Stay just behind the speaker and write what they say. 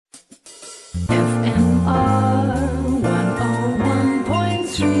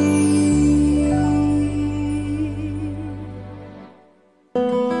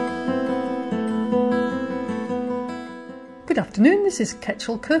afternoon, this is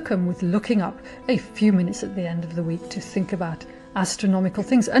Ketchel Kirkham with Looking Up, a few minutes at the end of the week to think about astronomical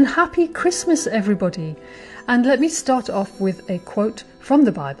things. And happy Christmas, everybody! And let me start off with a quote from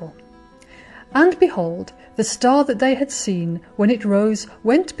the Bible. "And behold, the star that they had seen, when it rose,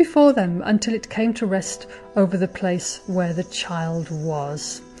 went before them until it came to rest over the place where the child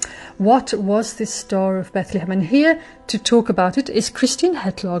was." What was this Star of Bethlehem? And here to talk about it is Christian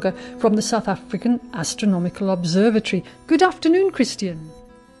Hetlager from the South African Astronomical Observatory. Good afternoon, Christian.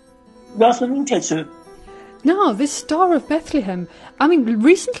 Good afternoon, Ketchel. Now, this Star of Bethlehem, I mean,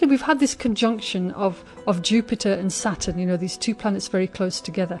 recently we've had this conjunction of Jupiter and Saturn, you know, these two planets very close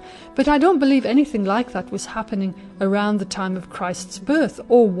together. But I don't believe anything like that was happening around the time of Christ's birth.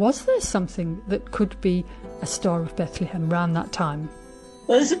 Or was there something that could be a Star of Bethlehem around that time?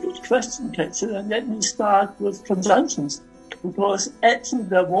 Well, it's a good question, Ketchel, and let me start with conjunctions, because actually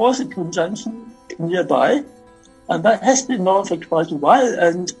there was a conjunction nearby, and that has been known for quite a while,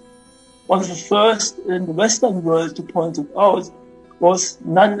 and one of the first in the Western world to point it out was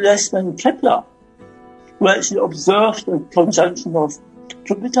none less than Kepler, who actually observed a conjunction of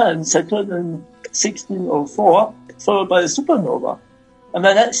Jupiter and Saturn in 1604, followed by a supernova, and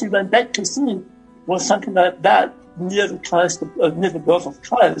then actually went back to see was something like that near the birth of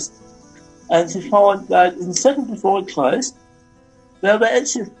Christ. And he found that in 7 before Christ, there were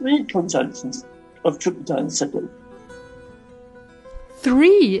actually 3 conjunctions of Jupiter and Saturn.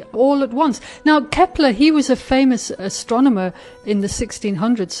 3 all at once. Now, Kepler, he was a famous astronomer in the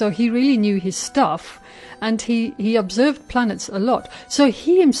 1600s, so he really knew his stuff, and he observed planets a lot. So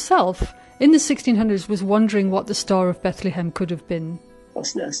he himself, in the 1600s, was wondering what the Star of Bethlehem could have been.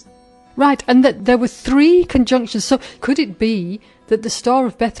 Yes. Right, and that there were 3 conjunctions. So could it be that the Star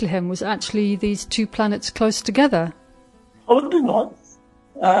of Bethlehem was actually these 2 planets close together? Probably not.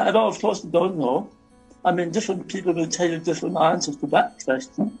 Well, of course, we don't know. I mean, different people will tell you different answers to that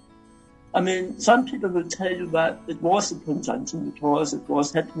question. I mean, some people will tell you that it was a conjunction because it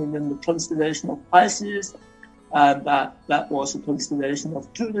was happening in the constellation of Pisces, and that was a constellation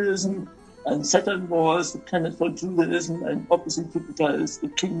of Judaism, and Saturn was the planet for Judaism, and obviously Jupiter is the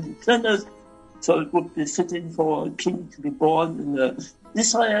kingly planet, so it would be fitting for a king to be born in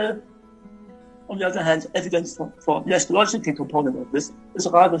Israel. On the other hand, evidence for the astrological component of this is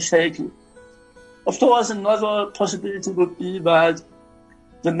rather shaky. Of course, another possibility would be that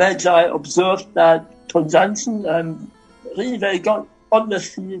the Magi observed that conjunction and really they got on their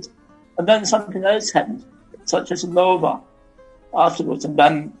feet, and then something else happened, such as a nova afterwards, and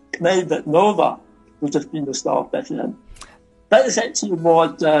then maybe that nova would have been the Star of Bethlehem. That is actually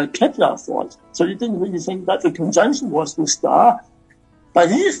what Kepler thought. So he didn't really think that the conjunction was the star,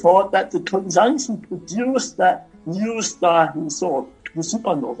 but he thought that the conjunction produced that new star he saw, the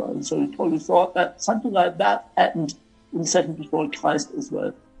supernova. And so he probably thought that something like that happened in 7 before Christ as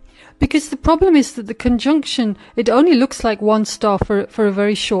well. Because the problem is that the conjunction, it only looks like one star for a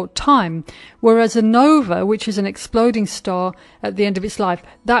very short time, whereas a nova, which is an exploding star at the end of its life,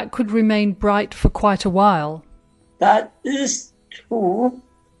 that could remain bright for quite a while. That is true.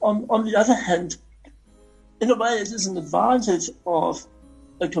 On the other hand, in a way, it is an advantage of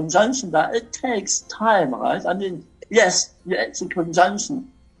a conjunction that it takes time, right? I mean, yes, the actual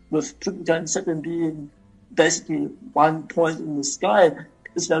conjunction with Jupiter and Saturn being basically one point in the sky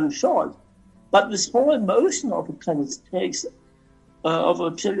is very short. But this whole motion of the planets takes over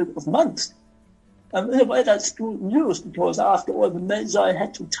a period of months. And in a way, that's good news, because after all, the Magi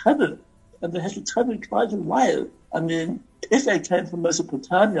had to travel, and they had to travel quite a while. I mean, if they came from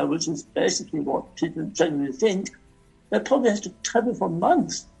Mesopotamia, which is basically what people generally think, they probably had to travel for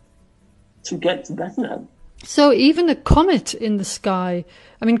months to get to Bethlehem. So even a comet in the sky,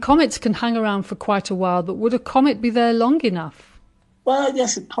 I mean, comets can hang around for quite a while, but would a comet be there long enough? Well, I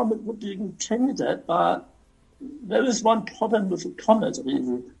guess a comet would be a good candidate, but there is one problem with a comet,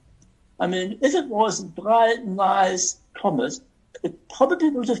 really. I mean, if it was a bright, nice comet, it probably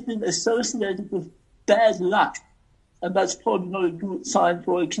would have been associated with bad luck, and that's probably not a good sign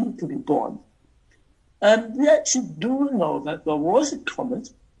for a king to be born. And we actually do know that there was a comet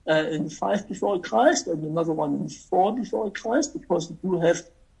in 5 before Christ and another one in 4 before Christ, because we do have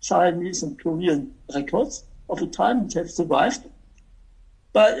Chinese and Korean records of the time which have survived.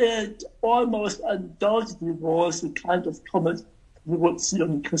 But it almost undoubtedly was the kind of comet you would see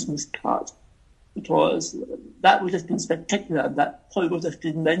on a Christmas card, because that would have been spectacular, and that probably would have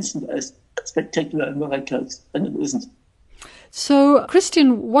been mentioned as spectacular in the records, and it isn't. So,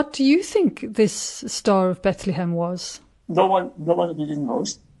 Christian, what do you think this Star of Bethlehem was? No one really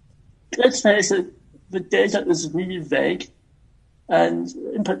knows. Let's face it, the data is really vague, and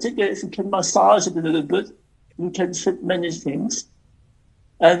in particular, if you can massage it a little bit, you can fit many things.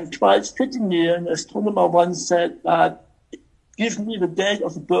 And quite fittingly, an astronomer once said that, give me the date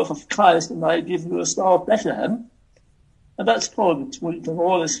of the birth of Christ and I give you a star of Bethlehem. And that's probably true. You can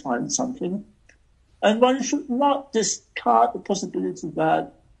always find something. And one should not discard the possibility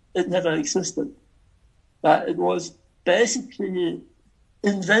that it never existed, that it was basically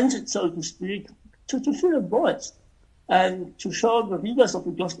invented, so to speak, to fill a void and to show the readers of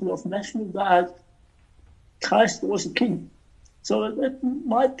the Gospel of Matthew that Christ was a king. So it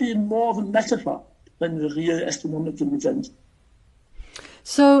might be more of a metaphor than a real astronomical event.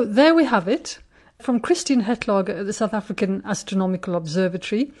 So there we have it. From Christian Hetlag at the South African Astronomical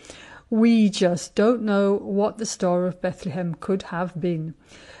Observatory. We just don't know what the Star of Bethlehem could have been.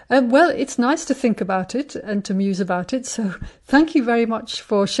 Well, it's nice to think about it and to muse about it. So thank you very much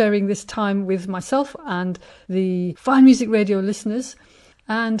for sharing this time with myself and the Fine Music Radio listeners.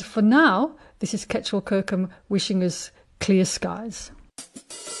 And for now, this is Ketchel Kirkham wishing us clear skies.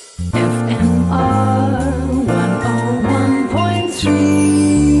 FMR